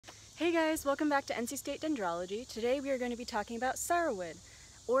Hey guys, welcome back to NC State Dendrology. Today we are going to be talking about Sourwood,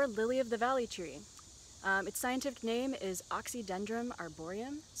 or lily of the valley tree. Its scientific name is Oxydendrum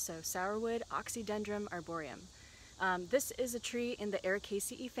arboreum, so Sourwood Oxydendrum arboreum. This is a tree in the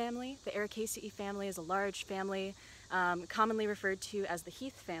Ericaceae family. The Ericaceae family is a large family, commonly referred to as the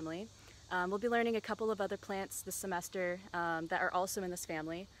heath family. We'll be learning a couple of other plants this semester that are also in this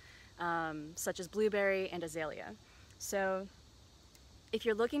family, such as blueberry and azalea. So if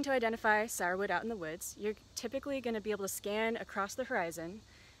you're looking to identify Sourwood out in the woods, you're typically going to be able to scan across the horizon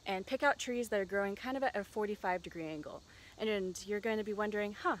and pick out trees that are growing kind of at a 45-degree angle. And you're going to be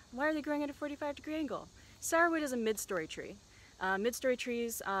wondering, why are they growing at a 45-degree angle? Sourwood is a mid-story tree. Mid-story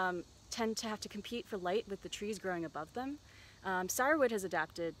trees tend to have to compete for light with the trees growing above them. Sourwood has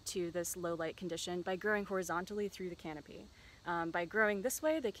adapted to this low light condition by growing horizontally through the canopy. By growing this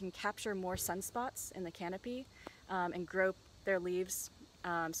way, they can capture more sunspots in the canopy and grow their leaves.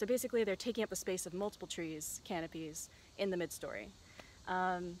 So basically they're taking up the space of multiple trees, canopies, in the mid-story.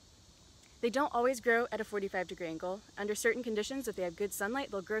 They don't always grow at a 45-degree angle. Under certain conditions, if they have good sunlight,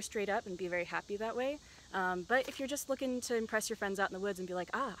 they'll grow straight up and be very happy that way. But if you're just looking to impress your friends out in the woods and be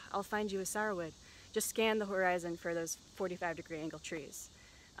like, I'll find you a Sourwood, just scan the horizon for those 45-degree angle trees.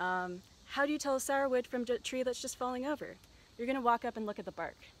 How do you tell a Sourwood from a tree that's just falling over? You're going to walk up and look at the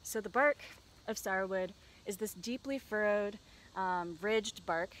bark. So the bark of Sourwood is this deeply furrowed, ridged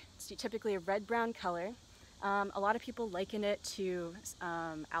bark. It's typically a red-brown color. A lot of people liken it to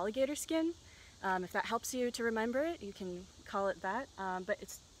alligator skin. If that helps you to remember it, you can call it that. But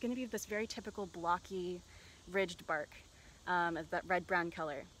it's going to be this very typical blocky, ridged bark of that red-brown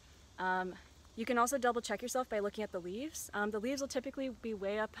color. You can also double-check yourself by looking at the leaves. The leaves will typically be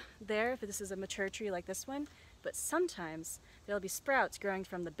way up there if this is a mature tree like this one, but sometimes there'll be sprouts growing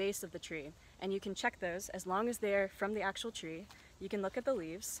from the base of the tree, and you can check those as long as they're from the actual tree. You can look at the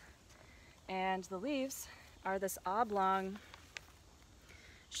leaves, and the leaves are this oblong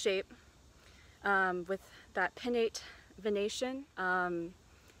shape with that pinnate venation.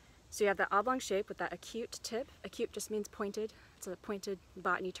 So you have that oblong shape with that acute tip. Acute just means pointed. It's a pointed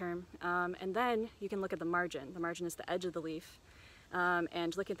botany term. And then you can look at the margin. The margin is the edge of the leaf.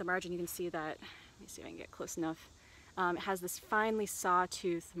 And looking at the margin, you can see that, let me see if I can get close enough. It has this finely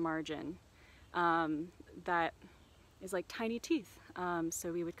sawtooth margin that is like tiny teeth.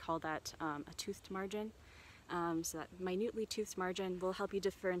 So we would call that a toothed margin. So that minutely toothed margin will help you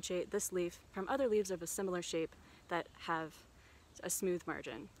differentiate this leaf from other leaves of a similar shape that have a smooth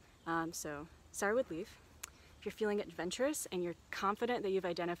margin. So Sourwood leaf. If you're feeling adventurous and you're confident that you've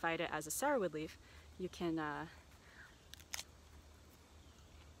identified it as a Sourwood leaf, you can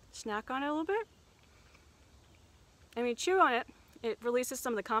snack on it a little bit. I mean, chew on it. It releases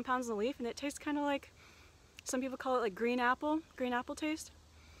some of the compounds in the leaf, and it tastes kind of like, some people call it like green apple taste.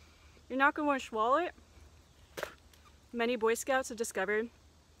 You're not going to want to swallow it. Many Boy Scouts have discovered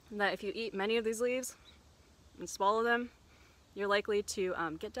that if you eat many of these leaves and swallow them, you're likely to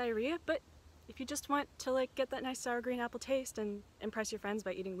get diarrhea. But if you just want to get that nice sour green apple taste and impress your friends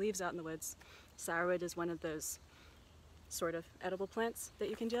by eating leaves out in the woods, Sourwood is one of those sort of edible plants that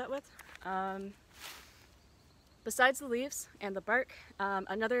you can do that with. Besides the leaves and the bark,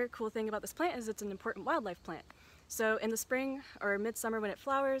 another cool thing about this plant is it's an important wildlife plant. So in the spring or midsummer when it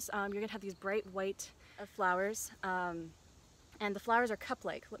flowers, you're going to have these bright white flowers, and the flowers are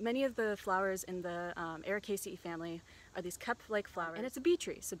cup-like. Many of the flowers in the Ericaceae family are these cup-like flowers, and it's a bee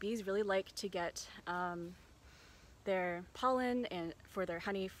tree, so bees really like to get their pollen and for their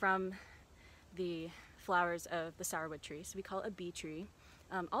honey from the flowers of the Sourwood tree, so we call it a bee tree.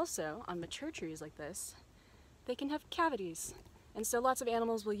 Also, on mature trees like this, they can have cavities, and so lots of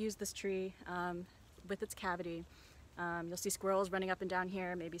animals will use this tree with its cavity. You'll see squirrels running up and down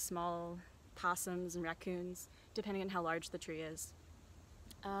here, maybe small possums and raccoons, depending on how large the tree is.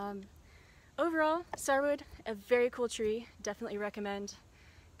 Overall, Sourwood, a very cool tree. Definitely recommend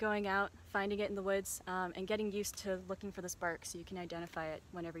going out, finding it in the woods, and getting used to looking for this bark so you can identify it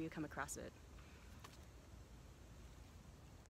whenever you come across it.